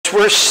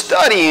because we're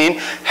studying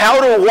how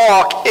to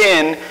walk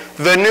in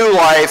the new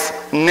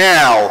life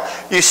now.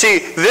 You see,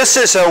 this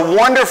is a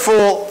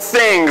wonderful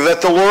thing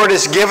that the Lord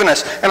has given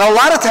us. And a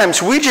lot of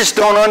times we just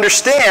don't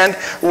understand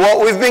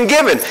what we've been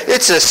given.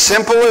 It's as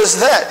simple as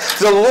that.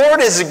 The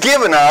Lord has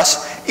given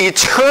us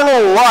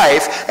eternal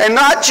life, and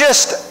not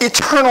just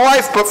eternal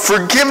life, but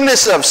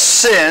forgiveness of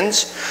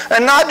sins.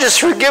 And not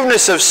just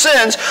forgiveness of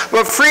sins,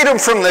 but freedom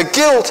from the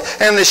guilt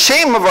and the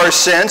shame of our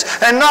sins.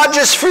 And not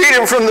just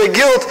freedom from the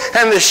guilt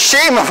and the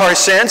shame of our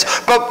sins,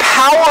 but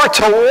power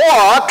to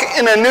walk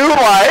in a new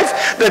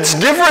life that's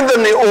different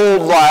than the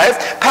old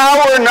life.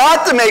 Power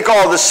not to make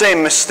all the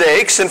same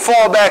mistakes and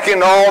fall back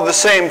into all the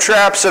same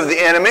traps of the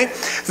enemy.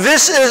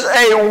 This is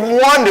a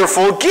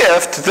wonderful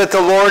gift that the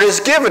Lord has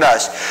given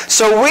us.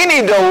 So we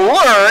need to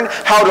learn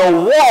how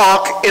to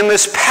walk in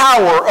this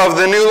power of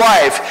the new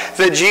life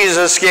that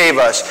Jesus gave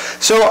us.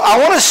 So I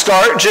want to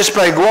start just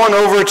by going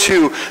over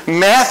to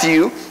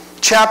Matthew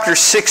chapter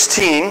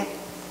 16.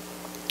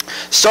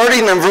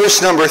 Starting in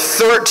verse number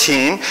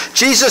 13,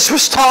 Jesus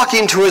was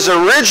talking to his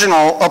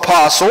original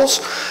apostles,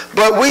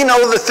 but we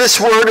know that this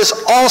word is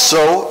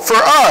also for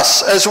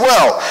us as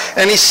well.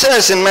 And he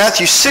says in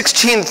Matthew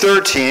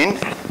 16:13,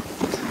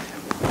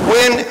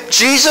 when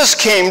Jesus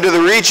came to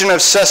the region of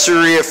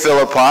Caesarea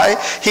Philippi,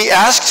 he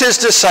asked his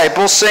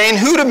disciples, saying,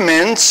 "Who do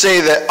men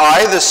say that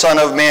I, the Son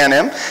of Man,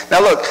 am?"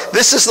 Now look,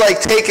 this is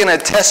like taking a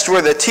test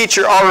where the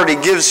teacher already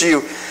gives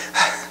you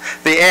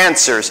the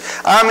answers.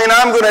 I mean,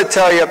 I'm going to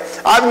tell you,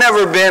 I've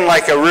never been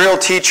like a real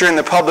teacher in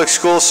the public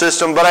school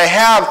system, but I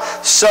have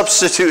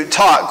substitute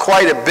taught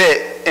quite a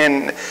bit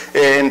in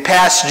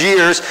past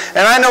years,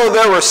 and I know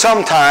there were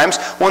some times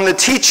when the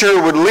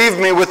teacher would leave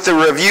me with the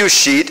review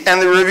sheet,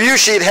 and the review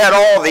sheet had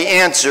all the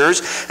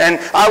answers, and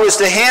I was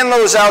to hand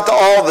those out to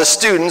all the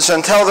students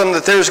and tell them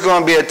that there's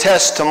going to be a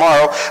test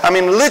tomorrow. I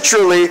mean,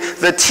 literally,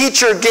 the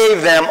teacher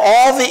gave them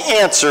all the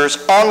answers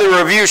on the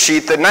review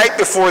sheet the night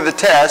before the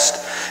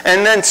test,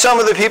 and then some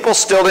of the people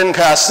still didn't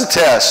pass the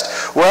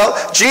test. Well,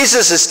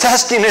 Jesus is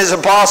testing his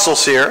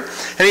apostles here,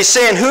 and he's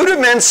saying, "Who do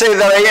men say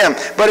that I am?"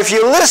 But if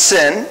you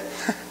listen,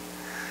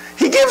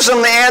 he gives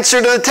them the answer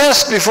to the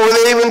test before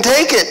they even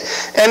take it.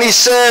 And he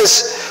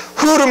says,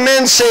 "Who do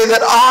men say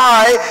that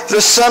I,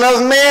 the Son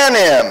of Man,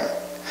 am?"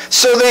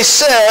 So they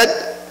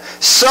said,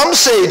 "Some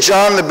say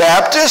John the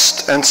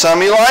Baptist, and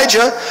some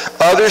Elijah,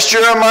 others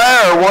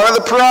Jeremiah or one of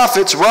the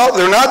prophets." Well,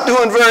 they're not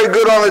doing very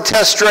good on the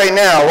test right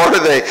now, are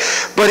they?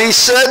 But he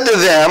said to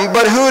them,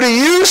 "But who do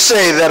you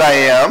say that I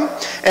am?"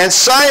 And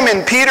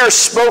Simon Peter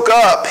spoke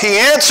up. He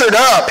answered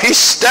up. He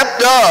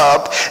stepped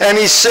up and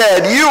he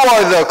said, "You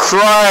are the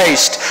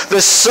Christ,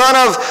 the Son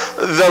of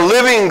the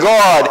living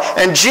God."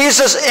 And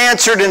Jesus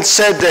answered and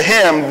said to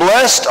him,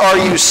 "Blessed are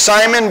you,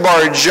 Simon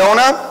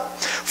Bar-Jonah,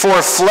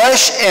 for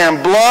flesh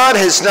and blood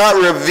has not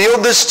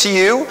revealed this to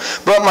you,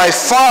 but my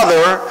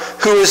Father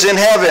who is in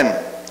heaven.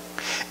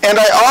 And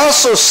I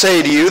also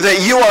say to you that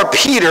you are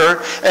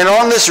Peter, and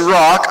on this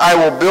rock I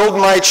will build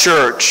my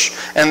church,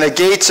 and the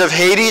gates of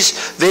Hades,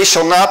 they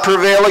shall not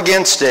prevail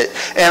against it.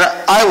 And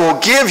I will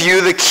give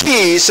you the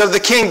keys of the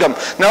kingdom."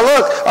 Now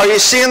look, are you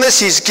seeing this?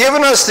 He's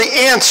given us the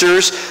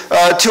answers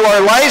to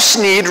our life's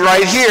need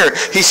right here.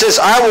 He says,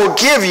 "I will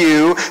give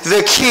you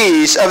the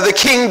keys of the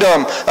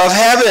kingdom of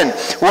heaven.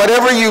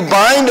 Whatever you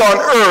bind on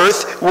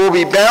earth will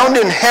be bound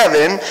in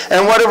heaven,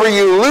 and whatever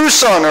you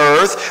loose on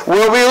earth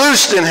will be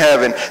loosed in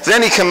heaven."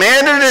 Then he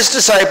commanded his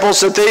disciples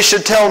that they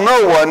should tell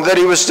no one that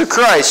he was the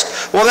Christ.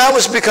 Well, that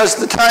was because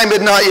the time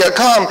had not yet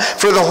come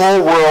for the whole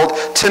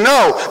world to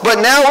know. But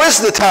now is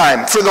the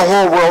time for the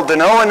whole world to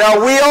know, and now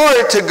we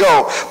are to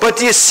go. But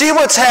do you see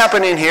what's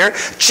happening here?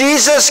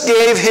 Jesus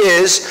gave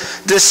his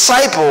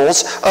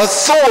disciples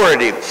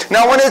authority.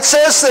 Now, when it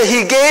says that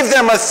he gave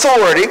them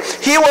authority,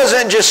 he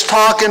wasn't just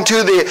talking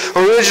to the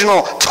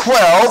original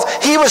 12.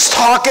 He was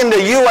talking to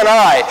you and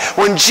I.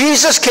 When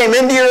Jesus came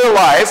into your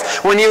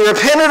life, when you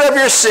repented of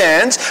your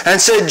sins,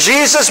 and said,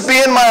 "Jesus, be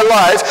in my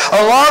life,"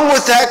 along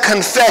with that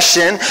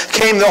confession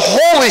came the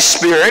Holy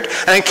Spirit,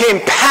 and came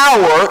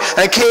power,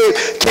 and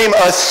came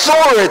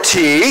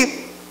authority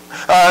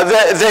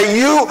that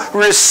you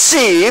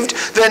received,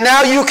 that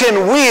now you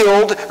can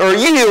wield, or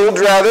yield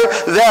rather,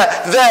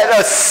 that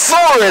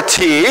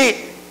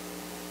authority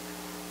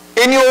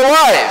in your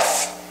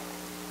life.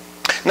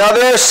 Now,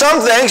 there are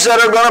some things that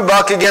are going to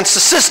buck against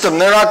the system.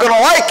 They're not going to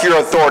like your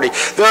authority.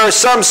 There are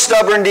some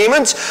stubborn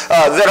demons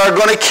that are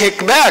going to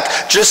kick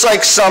back, just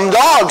like some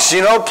dogs,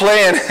 you know,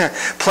 playing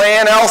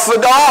alpha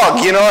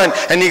dog, you know,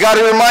 and you got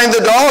to remind the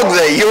dog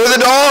that you're the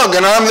dog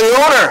and I'm the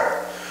owner.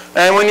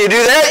 And when you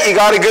do that, you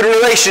got a good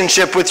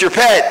relationship with your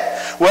pet.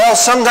 Well,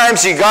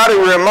 sometimes you got to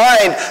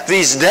remind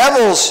these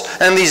devils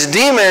and these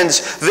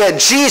demons that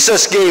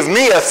Jesus gave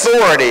me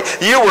authority.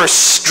 You were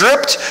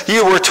stripped.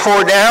 You were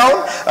torn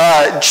down.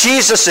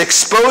 Jesus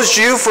exposed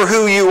you for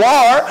who you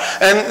are.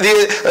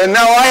 And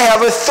now I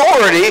have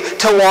authority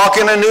to walk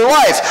in a new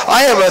life.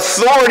 I have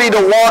authority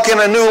to walk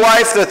in a new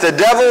life that the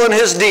devil and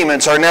his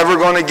demons are never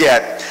going to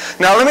get.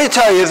 Now, let me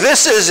tell you,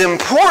 this is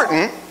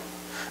important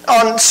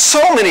on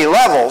so many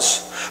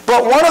levels.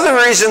 But one of the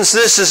reasons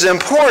this is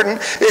important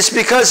is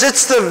because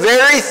it's the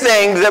very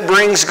thing that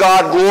brings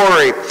God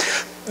glory.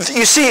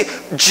 You see,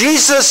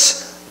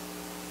 Jesus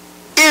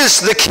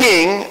is the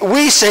king.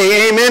 We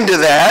say amen to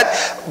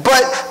that.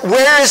 But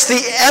where is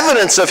the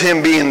evidence of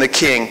him being the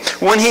king?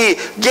 When he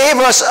gave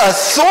us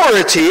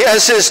authority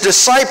as his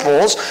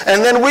disciples,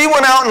 and then we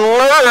went out and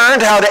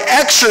learned how to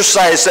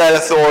exercise that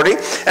authority,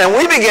 and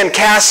we began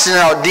casting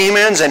out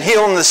demons and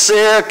healing the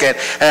sick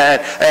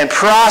and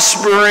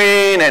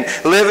prospering and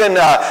living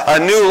a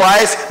new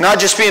life, not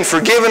just being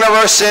forgiven of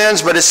our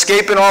sins, but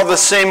escaping all the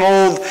same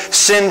old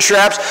sin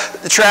traps,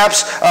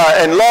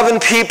 and loving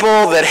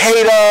people that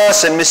hate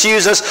us and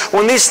misuse us.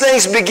 When these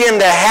things begin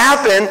to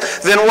happen,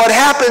 then what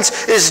happens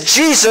is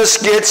Jesus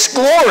gets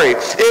glory.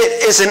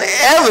 It is an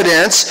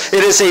evidence,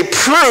 it is a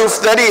proof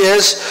that he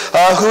is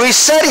who he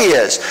said he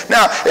is.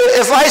 Now,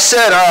 if I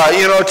said,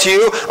 to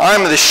you,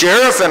 I'm the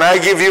sheriff and I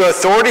give you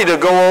authority to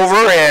go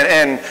over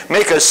and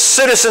make a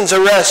citizen's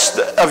arrest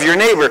of your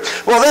neighbor,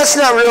 well, that's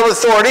not real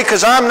authority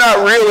because I'm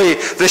not really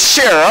the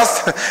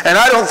sheriff, and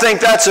I don't think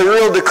that's a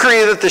real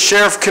decree that the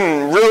sheriff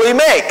can really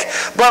make.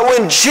 But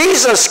when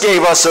Jesus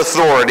gave us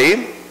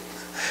authority,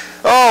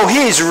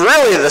 he's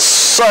really the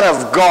Son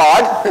of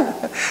God.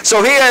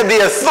 So he had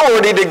the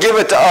authority to give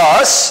it to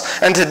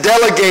us and to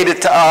delegate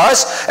it to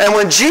us. And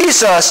when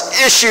Jesus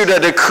issued a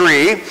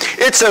decree,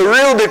 it's a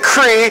real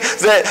decree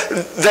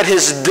that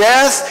his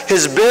death,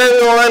 his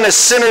burial in a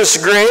sinner's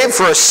grave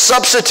for a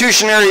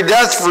substitutionary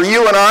death for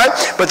you and I,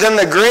 but then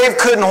the grave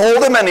couldn't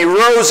hold him and he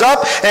rose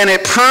up, and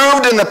it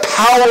proved in the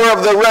power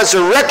of the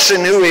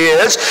resurrection who he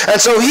is. And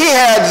so he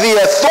had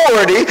the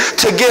authority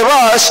to give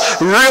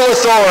us real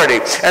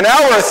authority. And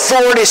our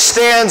authority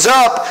stands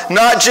up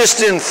not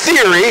just in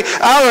theory.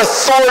 Our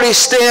authority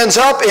stands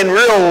up in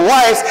real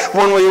life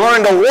when we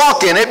learn to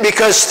walk in it,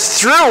 because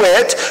through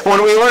it,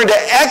 when we learn to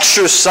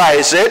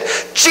exercise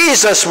it,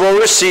 Jesus will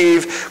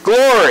receive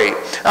glory.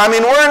 I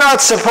mean, we're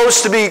not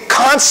supposed to be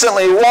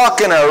constantly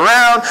walking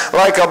around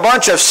like a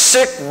bunch of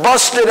sick,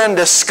 busted, and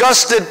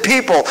disgusted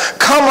people.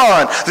 Come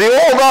on, the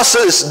old us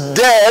is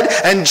dead,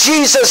 and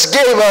Jesus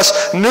gave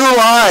us new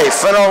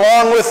life, and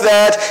along with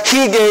that,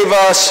 he gave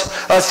us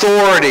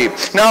authority.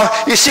 Now,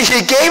 you see,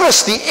 he gave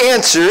us the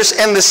answers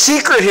and the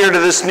secret here to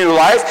this new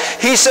life.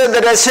 He said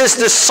that as his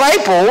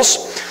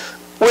disciples,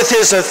 with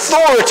his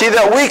authority,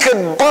 that we could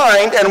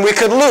bind and we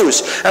could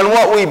loose. And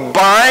what we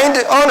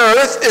bind on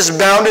earth is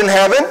bound in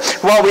heaven.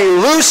 What we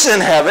loose in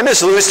heaven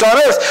is loosed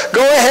on earth. Go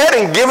ahead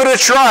and give it a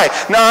try.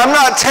 Now, I'm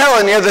not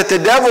telling you that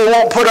the devil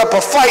won't put up a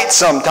fight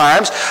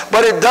sometimes,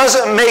 but it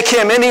doesn't make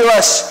him any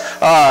less,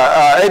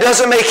 it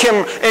doesn't make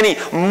him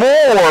any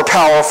more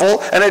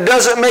powerful, and it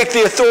doesn't make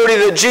the authority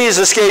that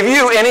Jesus gave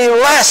you any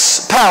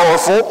less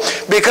powerful,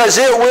 because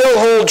it will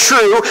hold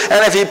true.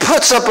 And if he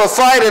puts up a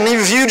fight and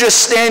if you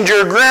just stand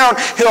your ground,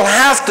 he'll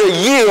have to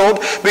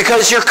yield,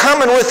 because you're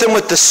coming with him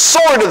with the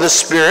sword of the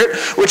Spirit,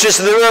 which is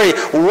the very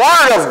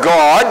Word of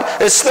God.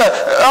 It's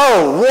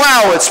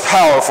it's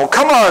powerful.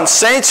 Come on,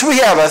 saints. We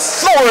have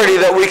authority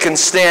that we can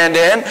stand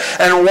in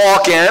and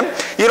walk in.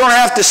 You don't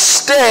have to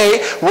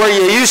stay where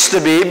you used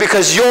to be,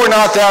 because you're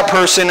not that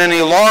person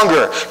any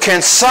longer.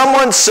 Can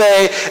someone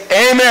say,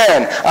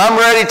 amen? I'm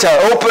ready to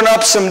open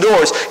up some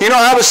doors. You know,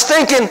 I was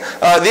thinking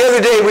the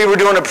other day we were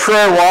doing a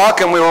prayer walk,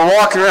 and we were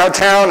walking around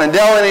town, and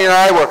Delaney and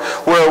I were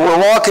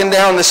walking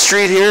down the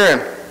street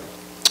here,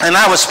 and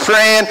I was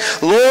praying,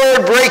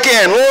 Lord, break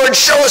in. Lord,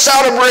 show us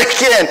how to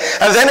break in.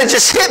 And then it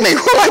just hit me.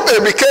 Well, I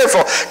better be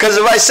careful, because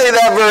if I say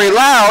that very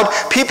loud,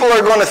 people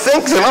are going to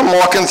think that I'm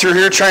walking through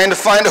here trying to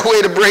find a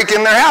way to break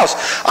in their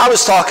house. I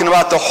was talking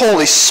about the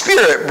Holy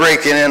Spirit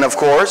breaking in, of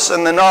course,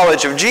 and the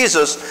knowledge of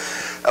Jesus.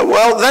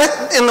 Well,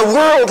 that in the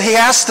world, he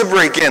has to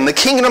break in. The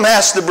kingdom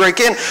has to break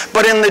in.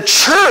 But in the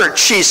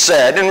church, he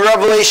said, in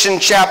Revelation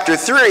chapter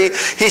 3,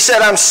 he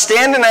said, I'm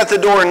standing at the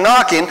door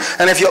knocking,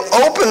 and if you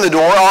open the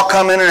door, I'll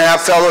come in and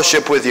have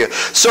fellowship with you.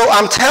 So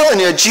I'm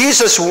telling you,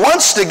 Jesus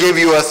wants to give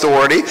you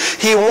authority.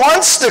 He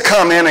wants to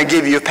come in and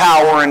give you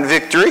power and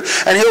victory.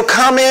 And he'll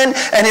come in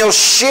and he'll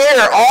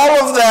share all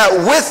of that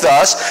with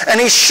us, and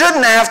he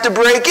shouldn't have to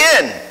break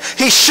in.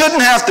 He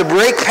shouldn't have to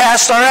break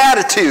past our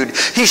attitude.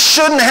 He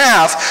shouldn't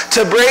have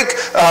to break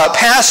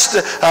past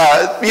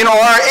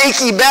our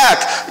achy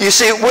back. You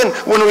see,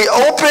 when we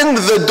open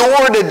the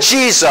door to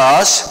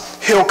Jesus,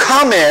 he'll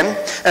come in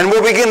and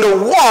we'll begin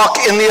to walk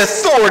in the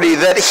authority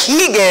that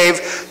he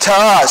gave to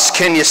us.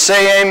 Can you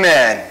say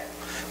amen?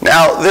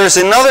 Now, there's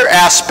another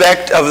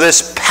aspect of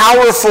this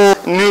powerful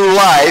new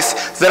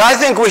life that I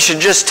think we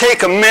should just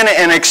take a minute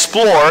and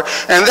explore,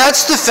 and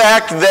that's the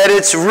fact that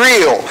it's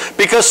real.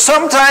 Because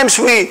sometimes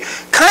we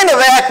kind of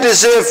act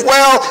as if,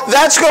 well,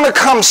 that's going to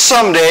come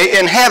someday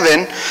in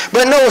heaven.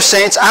 But no,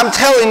 saints, I'm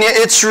telling you,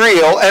 it's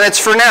real, and it's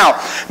for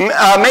now.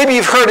 Maybe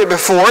you've heard it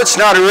before. It's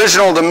not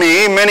original to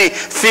me. Many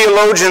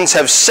theologians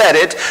have said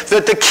it,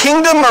 that the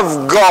kingdom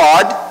of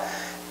God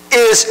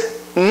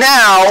is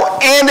now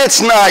and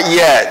it's not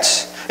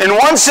yet. In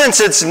one sense,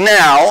 it's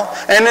now,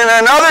 and in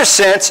another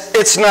sense,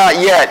 it's not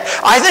yet.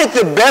 I think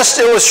the best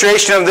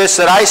illustration of this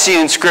that I see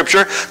in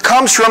Scripture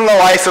comes from the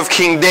life of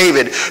King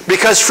David.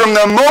 Because from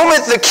the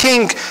moment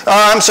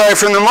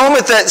from the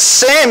moment that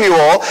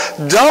Samuel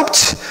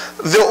dumped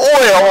the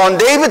oil on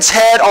David's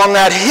head on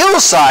that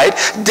hillside,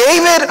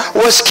 David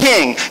was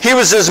king. He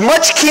was as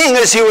much king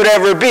as he would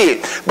ever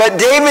be. But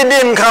David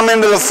didn't come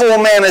into the full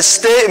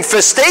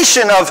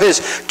manifestation of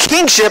his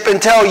kingship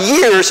until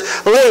years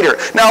later.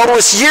 Now, it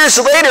was years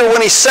later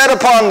when he sat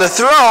upon the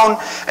throne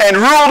and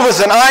ruled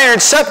with an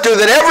iron scepter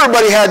that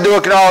everybody had to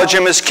acknowledge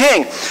him as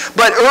king.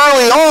 But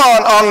early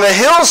on the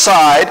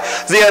hillside,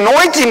 the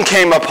anointing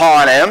came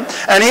upon him,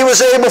 and he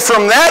was able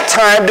from that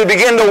time to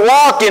begin to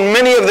walk in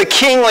many of the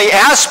kingly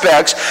aspects.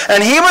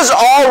 And he was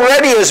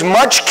already as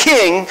much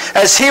king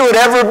as he would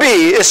ever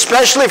be,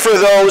 especially for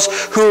those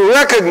who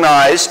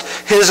recognized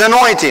his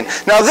anointing.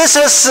 Now, this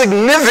has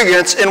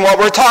significance in what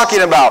we're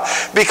talking about,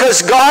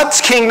 because God's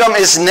kingdom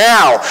is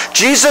now.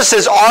 Jesus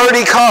has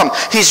already come.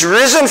 He's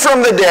risen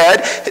from the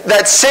dead.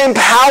 That same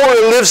power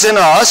lives in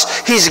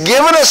us. He's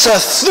given us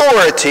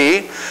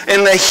authority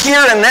in the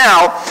here and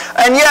now,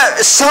 and yet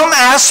some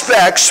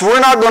aspects we're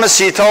not going to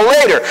see till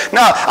later.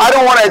 Now, I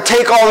don't want to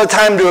take all the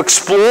time to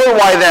explore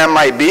why that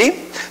might be.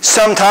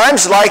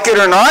 Sometimes, like it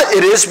or not,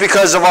 it is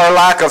because of our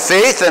lack of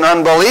faith and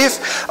unbelief.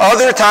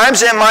 Other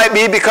times it might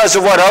be because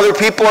of what other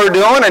people are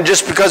doing, and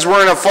just because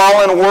we're in a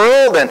fallen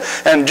world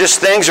and just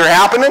things are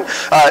happening.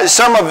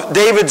 Some of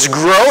David's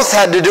growth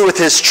had to do with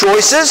his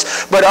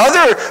choices, but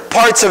other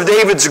parts of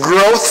David's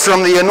growth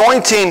from the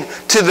anointing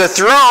to the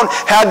throne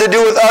had to do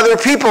with other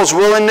people's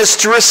willingness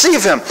to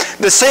receive him.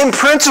 The same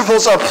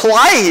principles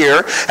apply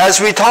here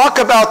as we talk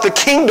about the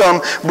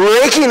kingdom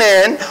breaking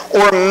in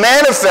or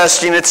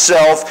manifesting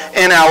itself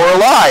in our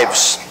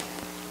lives.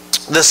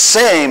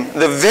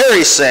 The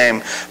very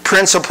same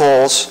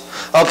principles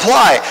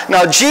apply.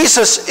 Now,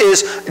 Jesus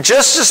is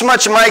just as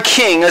much my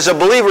king as a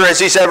believer as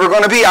he's ever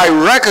going to be. I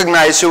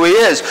recognize who he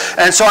is.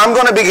 And so I'm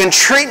going to begin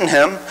treating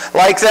him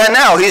like that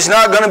now. He's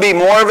not going to be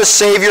more of a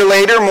savior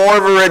later, more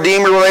of a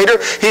redeemer later.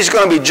 He's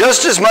going to be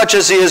just as much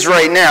as he is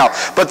right now.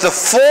 But the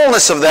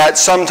fullness of that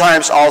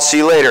sometimes I'll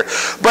see later.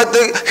 But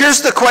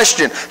here's the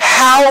question.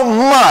 How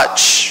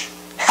much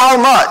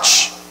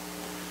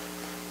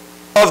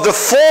of the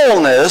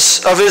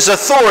fullness of his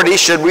authority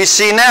should we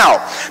see now?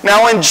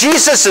 Now, in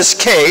Jesus'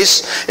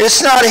 case,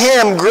 it's not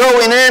him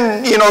growing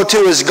in,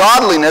 to his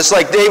godliness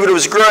like David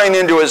was growing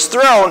into his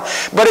throne,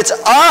 but it's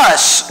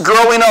us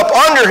growing up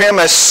under him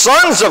as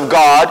sons of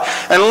God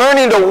and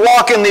learning to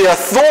walk in the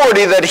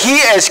authority that he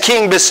as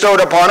king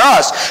bestowed upon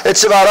us.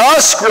 It's about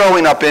us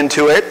growing up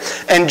into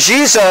it, and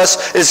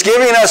Jesus is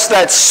giving us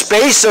that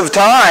space of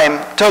time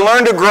to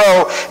learn to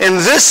grow in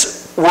this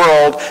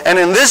world and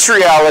in this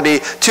reality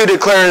to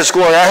declare his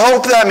glory. I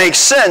hope that makes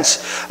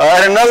sense.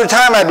 At another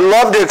time, I'd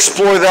love to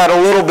explore that a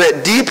little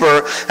bit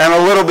deeper and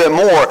a little bit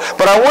more.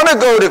 But I want to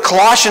go to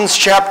Colossians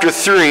chapter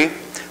 3,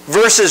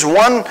 verses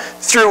 1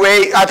 through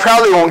 8. I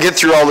probably won't get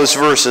through all those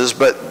verses,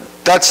 but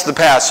that's the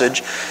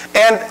passage.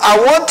 And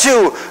I want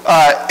to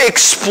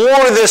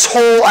explore this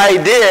whole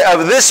idea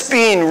of this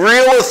being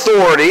real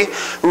authority,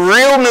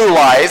 real new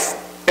life.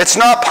 It's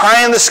not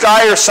pie in the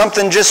sky or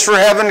something just for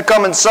heaven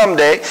coming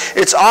someday.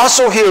 It's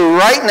also here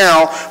right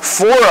now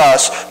for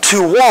us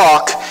to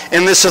walk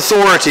in this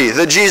authority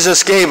that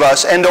Jesus gave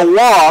us and to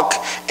walk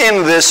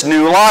in this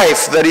new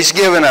life that he's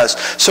given us.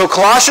 So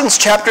Colossians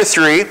chapter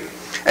 3,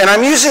 and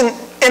I'm using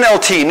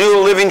NLT, New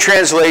Living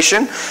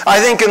Translation.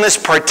 I think in this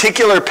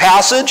particular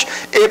passage,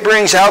 it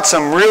brings out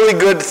some really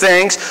good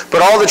things,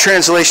 but all the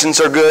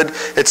translations are good.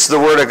 It's the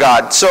Word of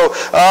God. So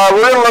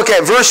we're going to look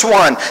at verse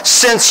 1.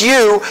 Since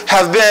you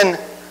have been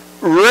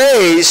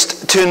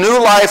raised to new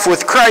life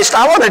with Christ.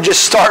 I want to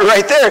just start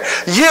right there.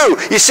 You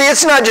see,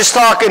 it's not just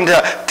talking to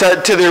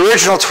the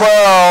original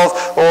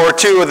 12 or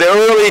to the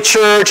early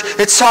church.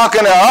 It's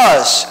talking to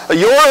us.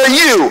 You're a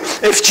you.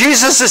 If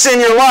Jesus is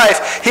in your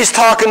life, he's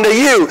talking to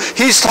you.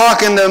 He's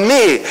talking to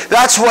me.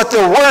 That's what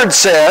the Word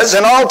says,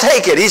 and I'll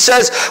take it. He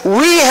says,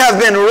 we have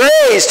been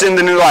raised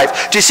into new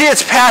life. Do you see,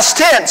 it's past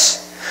tense.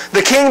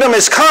 The kingdom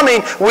is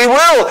coming. We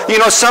will,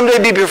 someday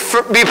be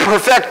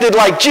perfected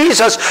like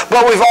Jesus,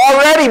 but we've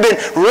already been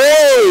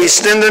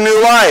raised into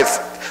new life.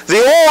 The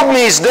old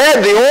me is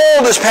dead, the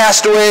old has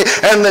passed away,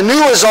 and the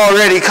new has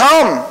already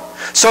come.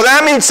 So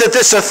that means that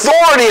this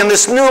authority and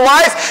this new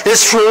life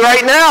is for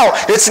right now.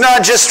 It's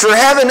not just for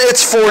heaven,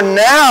 it's for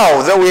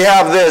now that we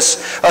have this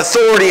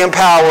authority and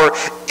power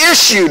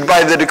issued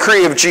by the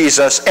decree of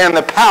Jesus and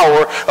the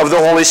power of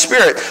the Holy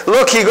Spirit.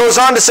 Look, he goes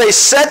on to say,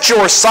 set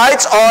your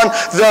sights on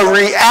the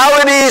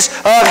realities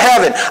of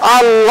heaven.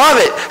 I love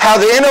it how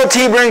the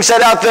NLT brings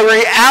that out, the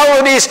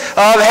realities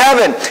of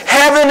heaven.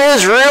 Heaven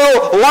is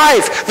real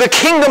life. The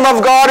kingdom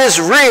of God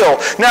is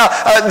real. Now,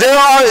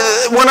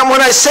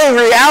 when I say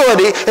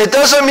reality, it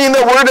doesn't mean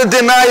that we're to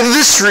deny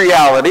this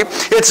reality.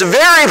 It's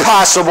very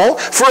possible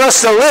for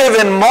us to live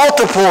in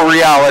multiple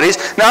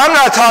realities. Now, I'm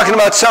not talking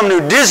about some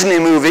new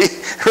Disney movie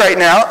right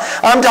now.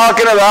 I'm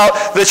talking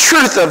about the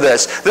truth of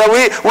this. That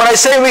when I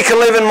say we can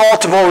live in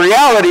multiple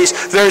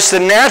realities, there's the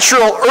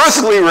natural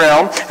earthly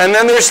realm, and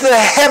then there's the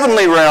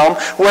heavenly realm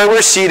where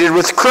we're seated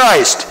with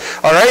Christ.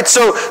 All right?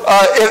 So,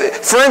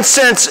 for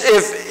instance,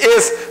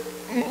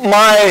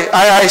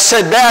 I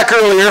said back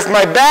earlier, if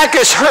my back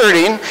is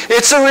hurting,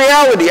 it's a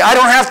reality. I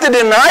don't have to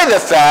deny the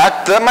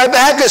fact that my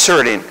back is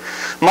hurting.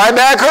 My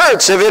back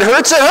hurts. If it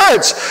hurts, it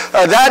hurts.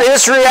 That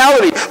is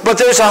reality. But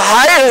there's a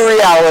higher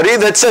reality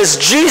that says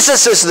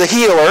Jesus is the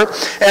healer,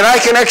 and I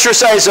can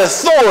exercise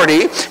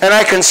authority, and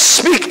I can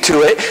speak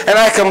to it, and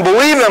I can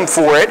believe him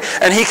for it,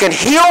 and he can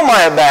heal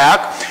my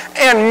back.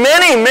 And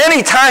many,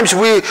 many times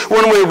when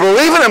we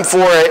believe in him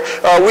for it,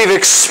 we've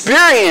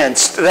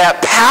experienced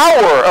that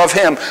power of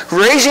him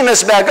raising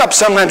us back up,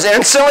 sometimes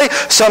instantly,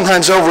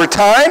 sometimes over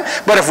time.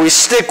 But if we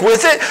stick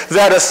with it,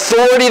 that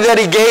authority that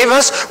he gave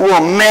us will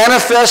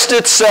manifest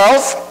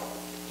itself.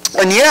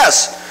 And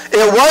yes,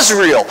 it was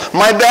real.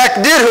 My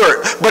back did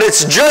hurt, but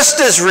it's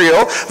just as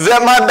real that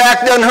my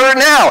back doesn't hurt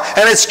now.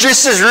 And it's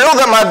just as real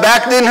that my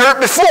back didn't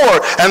hurt before.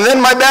 And then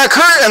my back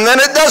hurt, and then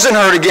it doesn't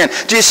hurt again.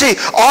 Do you see?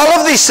 All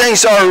of these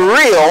things are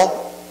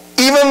real,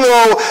 even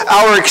though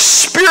our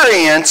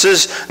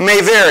experiences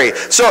may vary.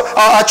 So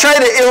I'll try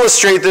to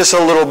illustrate this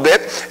a little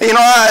bit. You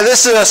know,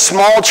 this is a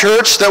small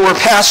church that we're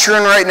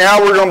pastoring right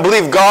now. We're going to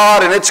believe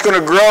God, and it's going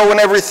to grow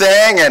and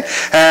everything. And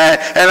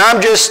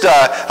I'm just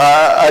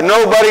a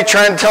nobody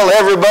trying to tell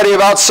everybody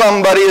about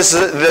somebody, as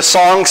the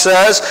song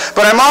says.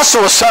 But I'm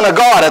also a son of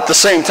God at the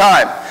same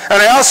time. And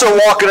I also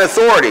walk in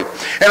authority.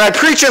 And I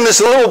preach in this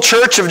little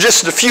church of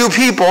just a few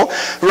people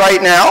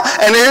right now,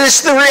 and it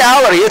is the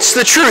reality. It's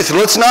the truth.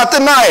 Let's not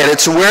deny it.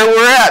 It's where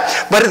we're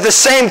at. But at the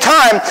same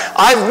time,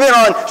 I've been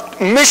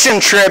on mission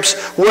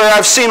trips where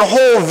I've seen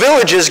whole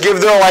villages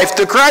give their life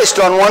to Christ.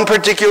 On one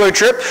particular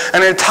trip,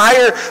 an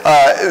entire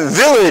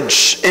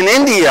village in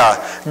India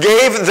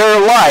gave their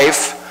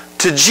life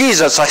to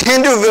Jesus. A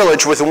Hindu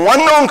village with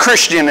one known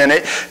Christian in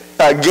it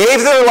gave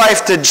their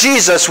life to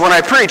Jesus when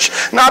I preach,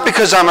 not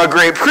because I'm a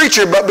great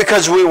preacher, but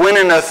because we went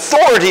in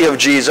authority of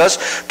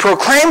Jesus,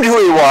 proclaimed who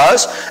he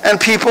was, and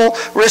people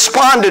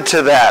responded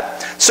to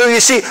that. So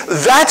you see,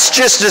 that's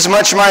just as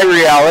much my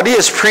reality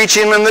as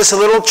preaching in this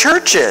little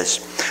church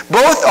is.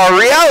 Both are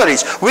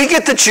realities. We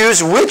get to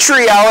choose which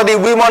reality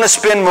we want to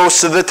spend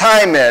most of the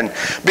time in,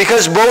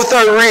 because both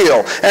are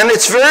real. And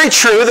it's very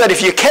true that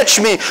if you catch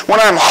me when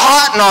I'm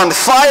hot and on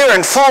fire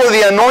and full of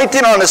the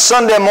anointing on a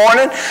Sunday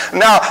morning,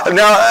 now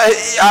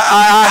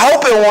I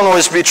hope it won't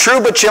always be true,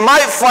 but you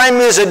might find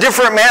me as a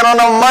different man on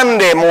a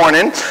Monday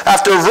morning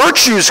after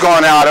virtue's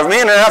gone out of me,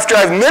 and after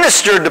I've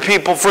ministered to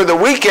people for the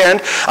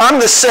weekend. I'm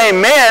the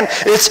same man.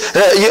 It's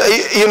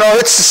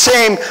it's the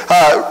same.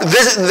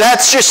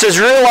 That's just as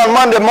real on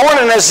Monday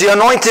morning as the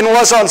anointing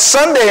was on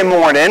Sunday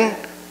morning.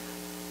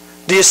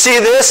 Do you see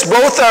this?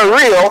 Both are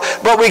real,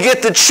 but we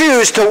get to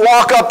choose to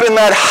walk up in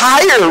that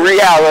higher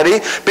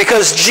reality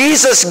because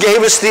Jesus gave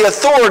us the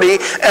authority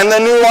and the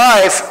new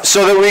life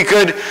so that we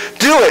could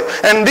do it.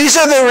 And these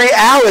are the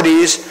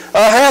realities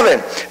of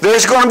heaven.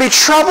 There's going to be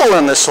trouble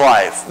in this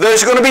life.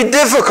 There's going to be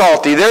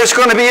difficulty. There's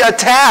going to be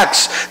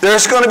attacks.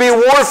 There's going to be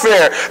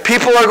warfare.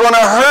 People are going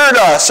to hurt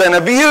us and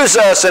abuse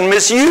us and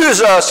misuse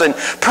us and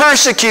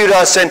persecute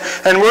us, and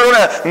we're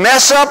going to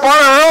mess up on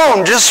our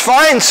own just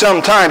fine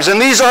sometimes. And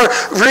these are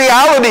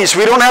realities.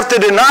 We don't have to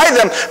deny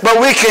them, but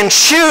we can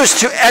choose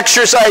to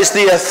exercise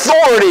the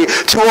authority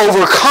to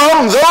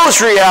overcome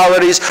those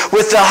realities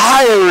with the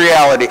higher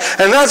reality.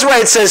 And that's why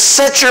it says,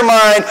 set your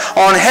mind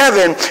on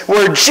heaven,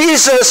 where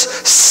Jesus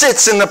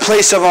sits in the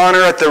place of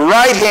honor at the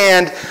right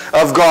hand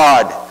of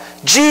God.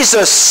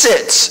 Jesus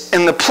sits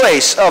in the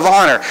place of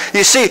honor.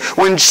 You see,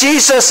 when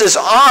Jesus is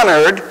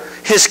honored,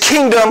 his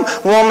kingdom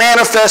will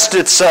manifest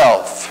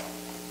itself.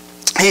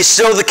 He's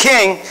still the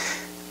king.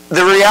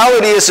 The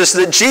reality is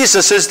that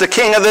Jesus is the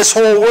king of this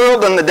whole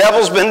world, and the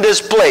devil's been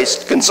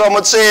displaced. Can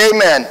someone say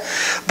amen?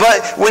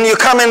 But when you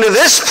come into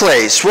this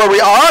place where we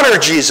honor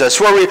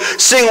Jesus, where we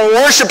sing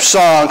worship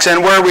songs,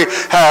 and where we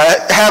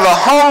have a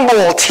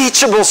humble,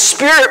 teachable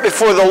spirit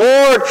before the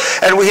Lord,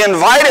 and we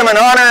invite him and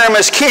honor him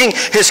as king,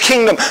 his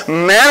kingdom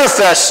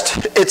manifests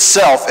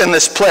itself in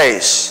this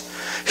place.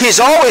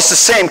 He's always the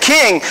same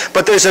king,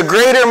 but there's a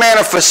greater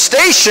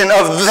manifestation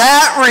of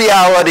that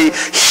reality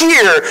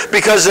here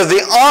because of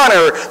the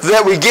honor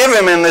that we give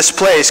him in this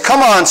place. Come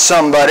on,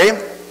 somebody.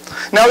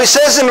 Now he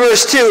says in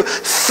verse 2,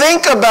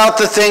 think about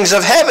the things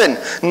of heaven,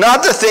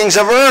 not the things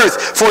of earth,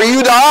 for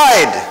you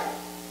died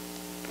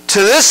to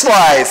this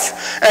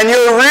life, and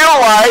your real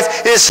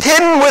life is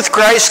hidden with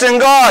Christ in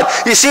God.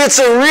 You see,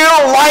 it's a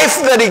real life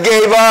that he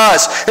gave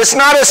us. It's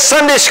not a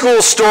Sunday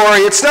school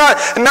story. It's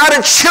not a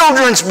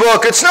children's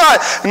book. It's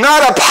not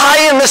a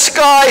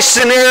pie-in-the-sky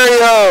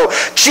scenario.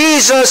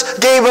 Jesus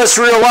gave us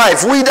real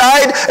life. We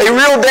died a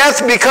real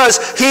death because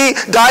he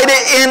died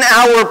in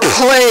our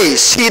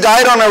place. He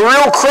died on a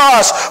real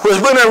cross,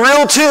 was in a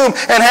real tomb,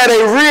 and had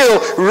a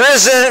real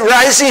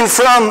rising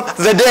from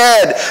the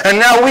dead. And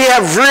now we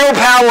have real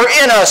power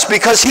in us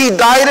because he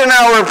died in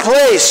our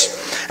place.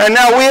 And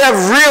now we have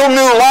real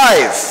new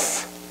life.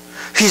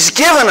 He's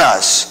given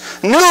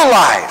us new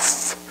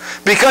life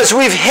because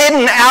we've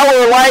hidden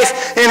our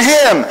life in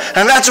Him.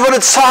 And that's what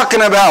it's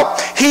talking about.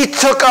 He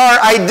took our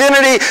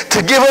identity to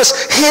give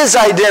us His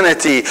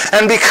identity.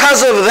 And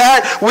because of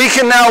that, we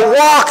can now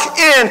walk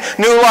in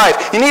new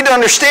life. You need to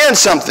understand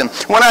something.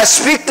 When I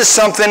speak to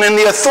something in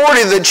the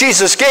authority that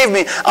Jesus gave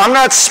me, I'm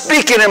not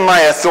speaking in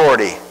my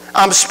authority.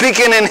 I'm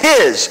speaking in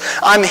His.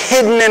 I'm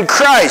hidden in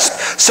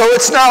Christ. So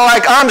it's not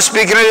like I'm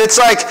speaking it. It's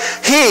like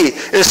He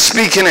is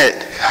speaking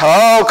it.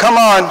 Oh, come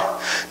on.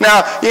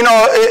 Now, you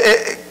know,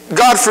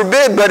 God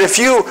forbid, but if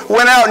you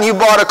went out and you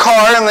bought a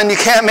car and then you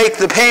can't make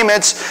the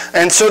payments,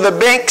 and so the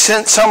bank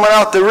sent someone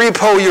out to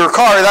repo your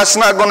car, that's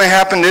not going to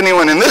happen to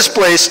anyone in this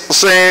place.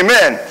 Say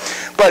amen.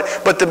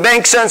 But the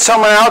bank sends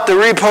someone out to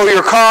repo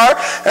your car,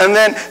 and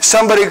then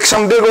some big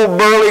old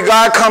burly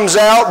guy comes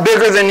out,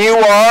 bigger than you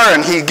are,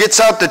 and he gets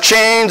out the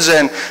chains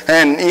and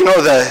you know,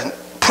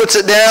 puts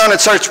it down and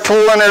starts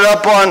pulling it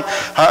up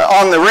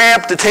on the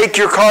ramp to take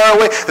your car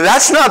away.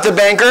 That's not the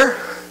banker.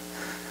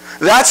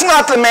 That's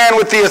not the man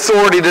with the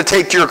authority to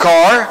take your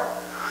car.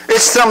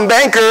 It's some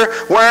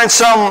banker wearing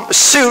some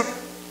suit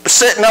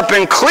sitting up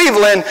in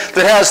Cleveland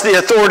that has the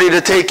authority to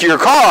take your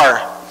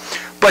car.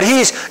 But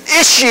he's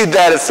issued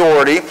that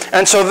authority,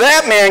 and so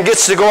that man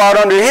gets to go out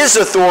under his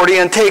authority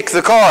and take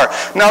the car.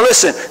 Now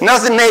listen,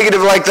 nothing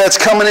negative like that's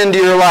coming into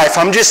your life.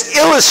 I'm just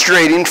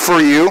illustrating for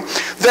you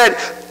that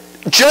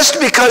just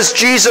because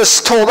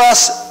Jesus told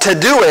us to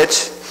do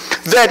it,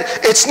 that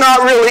it's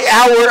not really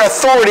our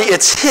authority,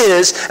 it's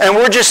His, and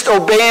we're just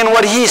obeying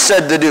what He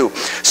said to do.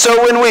 So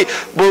when we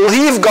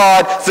believe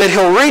God that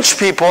He'll reach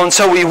people, and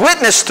so we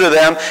witness to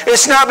them,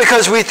 it's not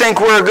because we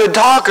think we're a good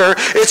talker,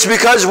 it's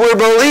because we're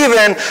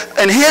believing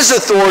in His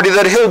authority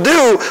that He'll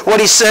do what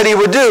He said He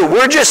would do.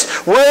 We're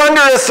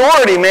under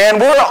authority,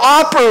 man. We're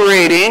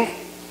operating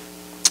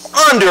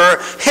under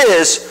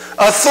His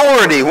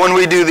authority when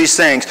we do these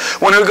things.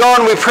 When we go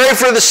and we pray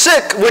for the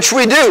sick, which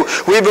we do,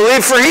 we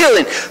believe for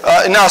healing.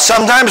 Now,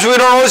 sometimes we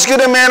don't always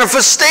get a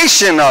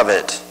manifestation of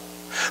it.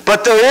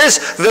 But there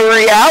is the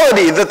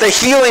reality that the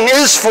healing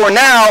is for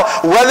now,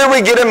 whether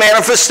we get a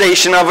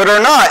manifestation of it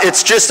or not.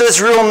 It's just as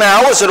real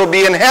now as it'll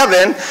be in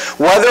heaven,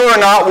 whether or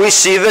not we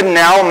see the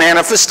now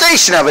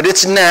manifestation of it.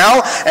 It's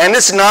now and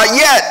it's not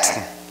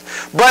yet.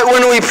 But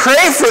when we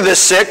pray for the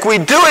sick, we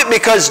do it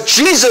because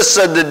Jesus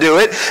said to do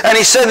it, and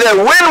He said that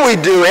when we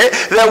do it,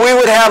 that we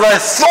would have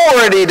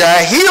authority to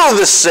heal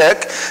the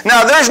sick.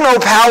 Now, there's no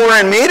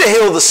power in me to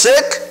heal the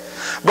sick,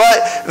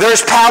 but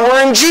there's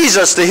power in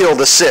Jesus to heal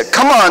the sick.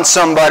 Come on,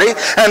 somebody.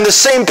 And the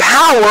same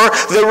power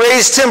that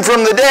raised Him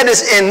from the dead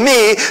is in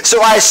me,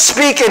 so I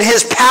speak in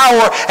His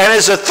power and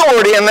His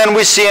authority, and then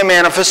we see a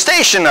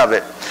manifestation of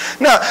it.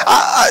 Now,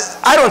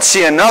 I don't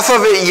see enough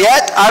of it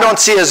yet. I don't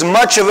see as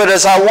much of it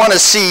as I want to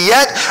see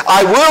yet.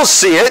 I will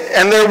see it,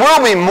 and there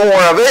will be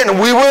more of it, and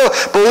we will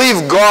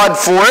believe God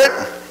for it.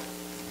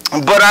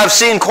 But I've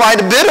seen quite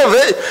a bit of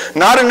it.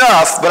 Not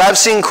enough, but I've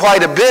seen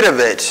quite a bit of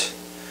it.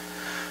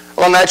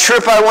 On that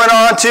trip I went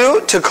on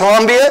to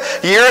Colombia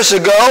years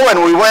ago,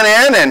 and we went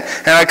in, and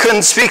I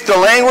couldn't speak the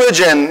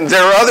language, and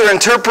there were other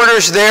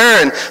interpreters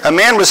there, and a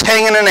man was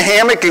hanging in a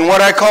hammock in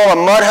what I call a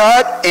mud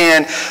hut,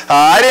 and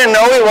I didn't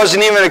know he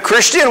wasn't even a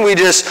Christian.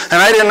 And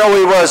I didn't know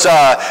he was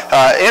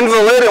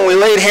invalid, and we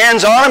laid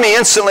hands on him. He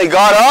instantly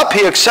got up,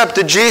 he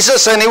accepted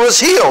Jesus, and he was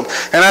healed.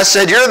 And I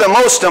said, "You're the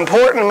most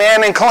important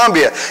man in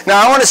Colombia."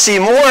 Now, I want to see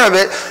more of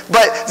it,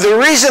 but the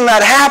reason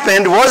that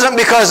happened wasn't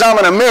because I'm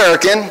an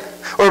American,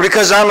 or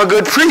because I'm a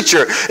good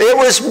preacher. It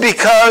was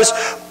because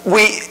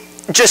we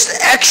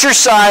just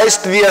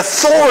exercised the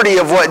authority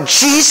of what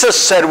Jesus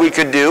said we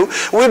could do.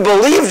 We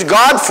believed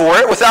God for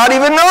it without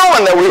even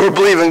knowing that we were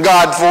believing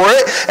God for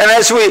it. And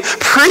as we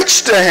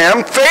preached to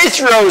Him, faith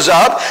rose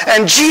up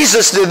and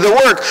Jesus did the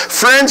work.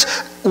 Friends,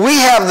 we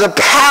have the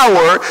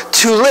power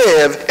to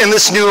live in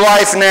this new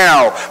life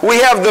now.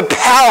 We have the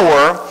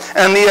power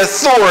and the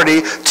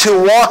authority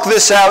to walk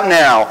this out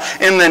now.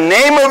 In the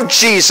name of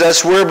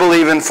Jesus, we're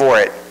believing for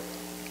it.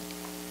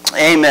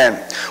 Amen.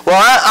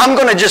 Well, I'm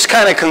going to just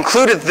kind of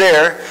conclude it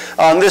there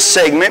on this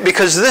segment,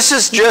 because this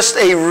is just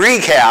a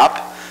recap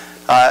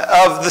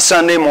of the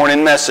Sunday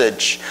morning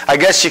message. I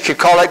guess you could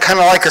call it kind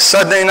of like a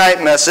Sunday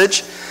night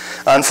message.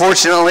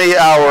 Unfortunately,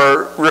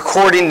 our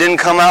recording didn't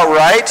come out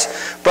right,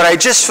 but I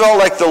just felt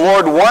like the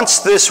Lord wants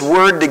this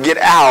word to get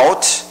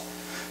out.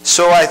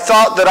 So I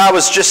thought that I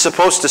was just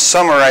supposed to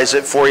summarize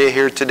it for you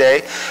here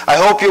today. I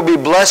hope you'll be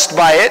blessed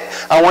by it.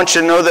 I want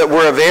you to know that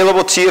we're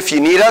available to you if you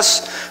need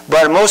us.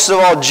 But most of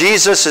all,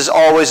 Jesus is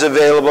always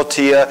available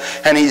to you.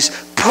 And He's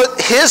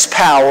put His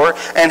power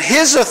and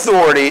His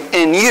authority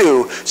in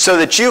you so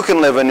that you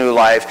can live a new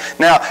life.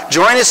 Now,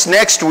 join us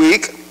next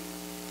week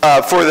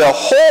for the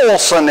whole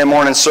Sunday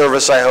morning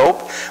service, I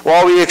hope,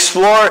 while we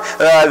explore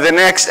the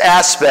next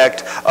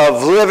aspect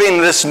of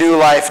living this new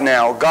life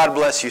now. God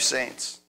bless you, saints.